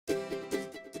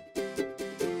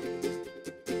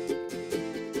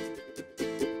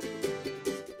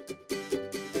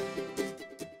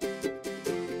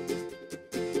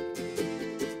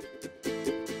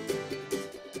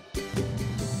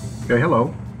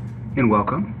Hello and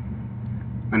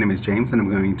welcome. My name is James and I'm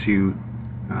going to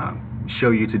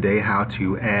show you today how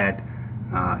to add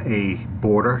a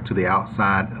border to the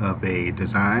outside of a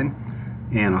design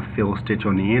and a fill stitch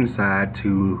on the inside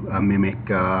to mimic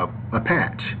a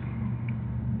patch.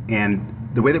 And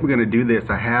the way that we're going to do this,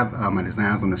 I have my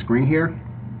designs on the screen here,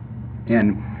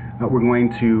 and we're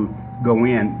going to go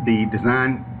in the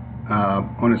design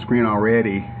on the screen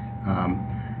already.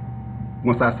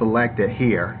 Once I select it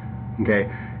here, okay,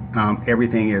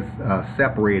 everything is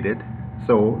separated.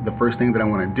 So the first thing that I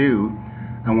want to do,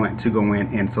 I want to go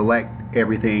in and select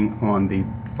everything on the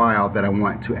file that I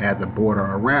want to add the border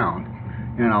around,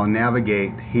 and I'll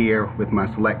navigate here with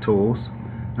my select tools.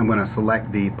 I'm going to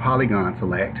select the polygon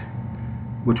select,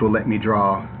 which will let me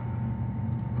draw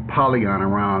a polygon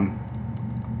around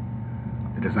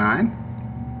the design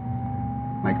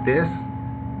like this.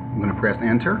 I'm going to press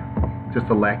enter to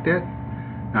select it.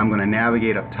 I'm going to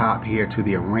navigate up top here to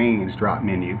the Arrange drop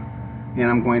menu, and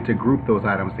I'm going to group those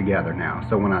items together now.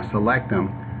 So when I select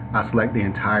them, I select the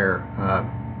entire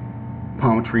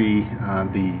palm tree,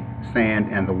 the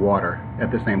sand, and the water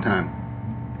at the same time.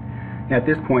 At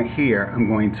this point here, I'm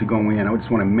going to go in. I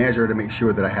just want to measure to make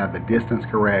sure that I have the distance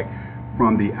correct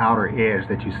from the outer edge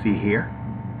that you see here.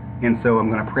 And so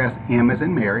I'm going to press M as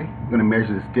in Mary. I'm going to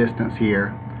measure this distance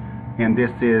here, and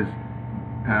this is,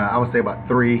 I would say, about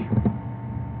 3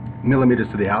 millimeters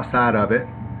to the outside of it.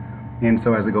 And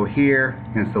so as I go here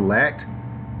and select,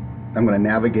 I'm going to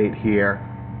navigate here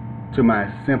to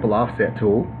my simple offset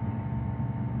tool,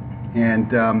 and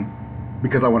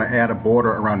because I want to add a border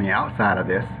around the outside of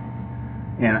this,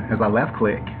 and as I left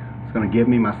click, it's going to give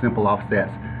me my simple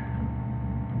offsets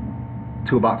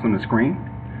toolbox on the screen.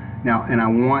 Now, and I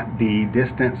want the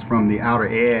distance from the outer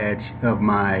edge of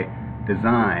my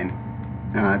design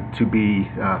to be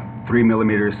 3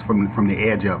 millimeters from the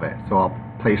edge of it. So I'll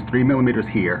place 3 millimeters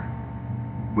here,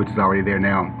 which is already there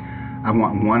now. I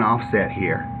want one offset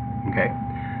here, okay?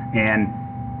 And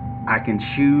I can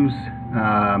choose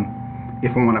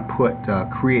if I want to put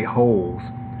create holes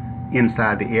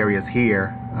inside the areas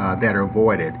here that are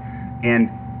voided,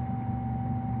 and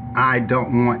I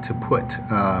don't want to put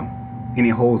any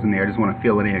holes in there. I just want to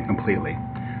fill it in completely.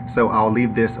 So I'll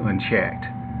leave this unchecked.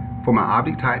 For my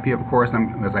object type here, of course,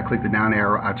 as I click the down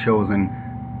arrow, I've chosen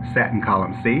satin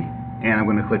column C, and I'm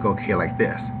going to click OK like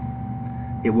this.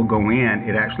 It will go in.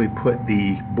 It actually put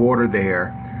the border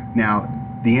there. Now,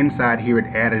 the inside here,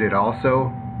 it added it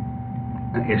also.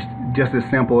 It's just as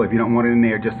simple. If you don't want it in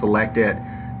there, just select it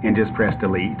and just press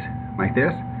delete like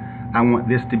this. I want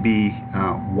this to be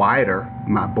wider,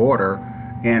 my border,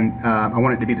 and I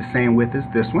want it to be the same width as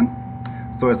this one.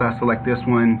 So as I select this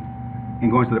one and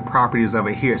go into the properties of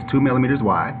it here, it's 2 millimeters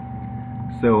wide.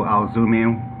 So I'll zoom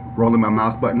in, rolling my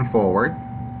mouse button forward.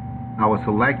 I will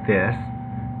select this,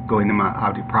 go into my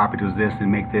object properties of this,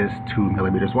 and make this 2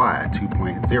 millimeters wide,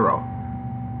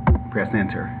 2.0. Press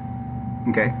enter.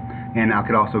 Okay, and I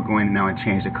could also go in now and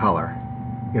change the color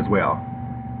as well.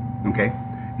 Okay,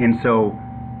 and so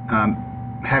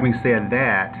having said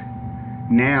that,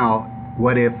 now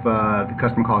what if the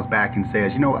customer calls back and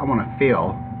says, you know, I want to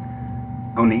fill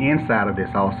on the inside of this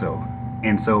also?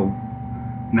 And so,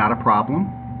 not a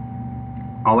problem.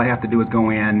 All I have to do is go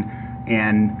in,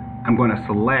 and I'm going to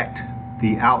select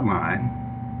the outline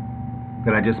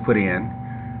that I just put in.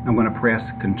 I'm going to press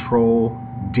Control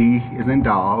D as in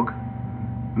dog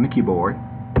on the keyboard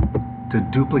to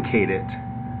duplicate it,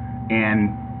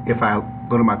 and if I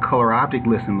go to my color object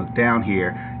list and look down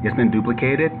here, it's been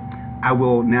duplicated. I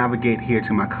will navigate here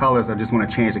to my colors. I just want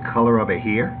to change the color of it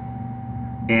here,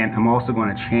 and I'm also going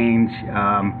to change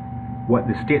what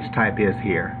the stitch type is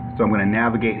here. So I'm going to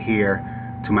navigate here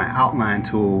to my outline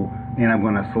tool, and I'm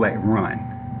going to select run.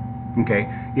 Okay,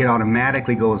 it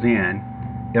automatically goes in.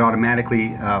 It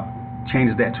automatically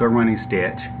changes that to a running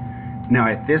stitch. Now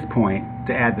at this point,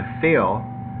 to add the fill,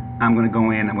 I'm going to go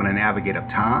in, I'm going to navigate up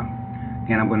top,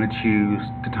 and I'm going to choose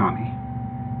Tatami.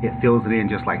 It fills it in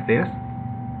just like this.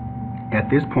 At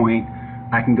this point,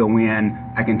 I can go in,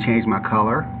 I can change my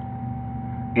color,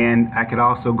 and I could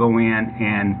also go in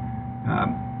and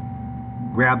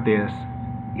grab this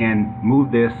and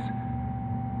move this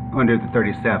under the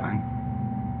 37.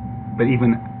 But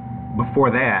even before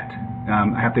that,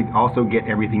 I have to also get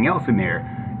everything else in there.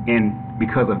 And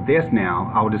because of this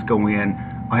now, I'll just go in,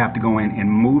 I'll have to go in and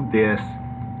move this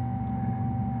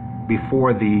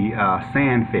before the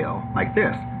sand fill, like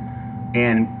this.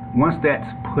 And once that's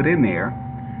put in there,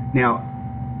 now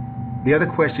the other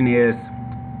question is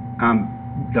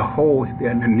the hole.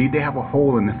 I need to have a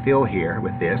hole in the fill here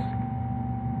with this.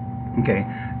 Okay,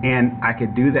 and I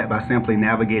could do that by simply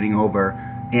navigating over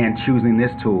and choosing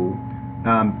this tool.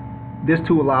 This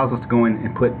tool allows us to go in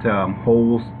and put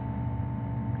holes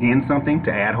in something,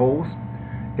 to add holes.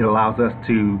 It allows us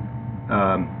to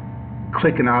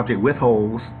click an object with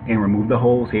holes and remove the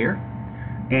holes here,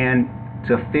 and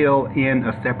to fill in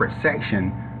a separate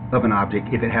section of an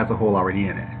object if it has a hole already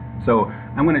in it. So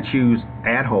I'm going to choose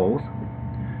add holes,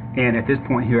 and at this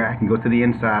point here I can go to the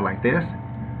inside like this,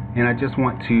 and I just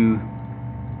want to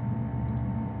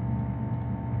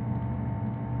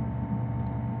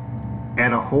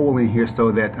add a hole in here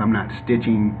so that I'm not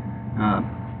stitching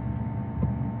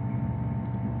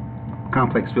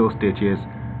complex fill stitches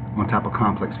on top of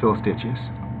complex fill stitches.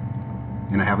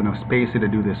 And I have enough space here to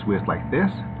do this with like this.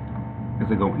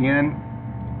 As I go in,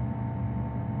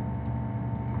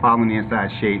 following the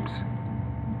inside shapes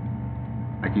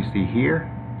like you see here,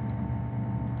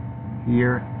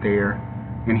 here, there,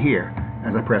 and here.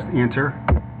 As I press enter,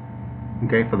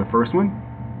 okay, for the first one,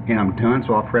 and I'm done,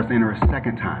 so I'll press enter a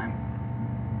second time.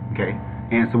 Okay,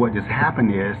 and so what just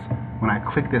happened is when I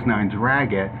click this now and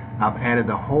drag it, I've added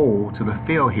the hole to the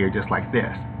fill here just like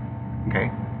this.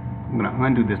 Okay, I'm going to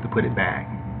undo this to put it back.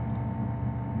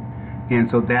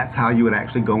 And so that's how you would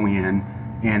actually go in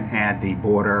and add the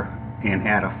border and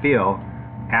add a fill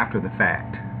after the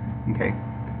fact. Okay,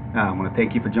 I want to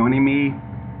thank you for joining me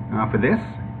for this,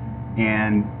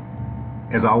 and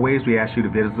as always we ask you to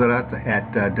visit us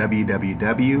at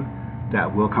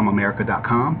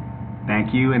www.wilcomamerica.com.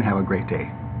 Thank you and have a great day.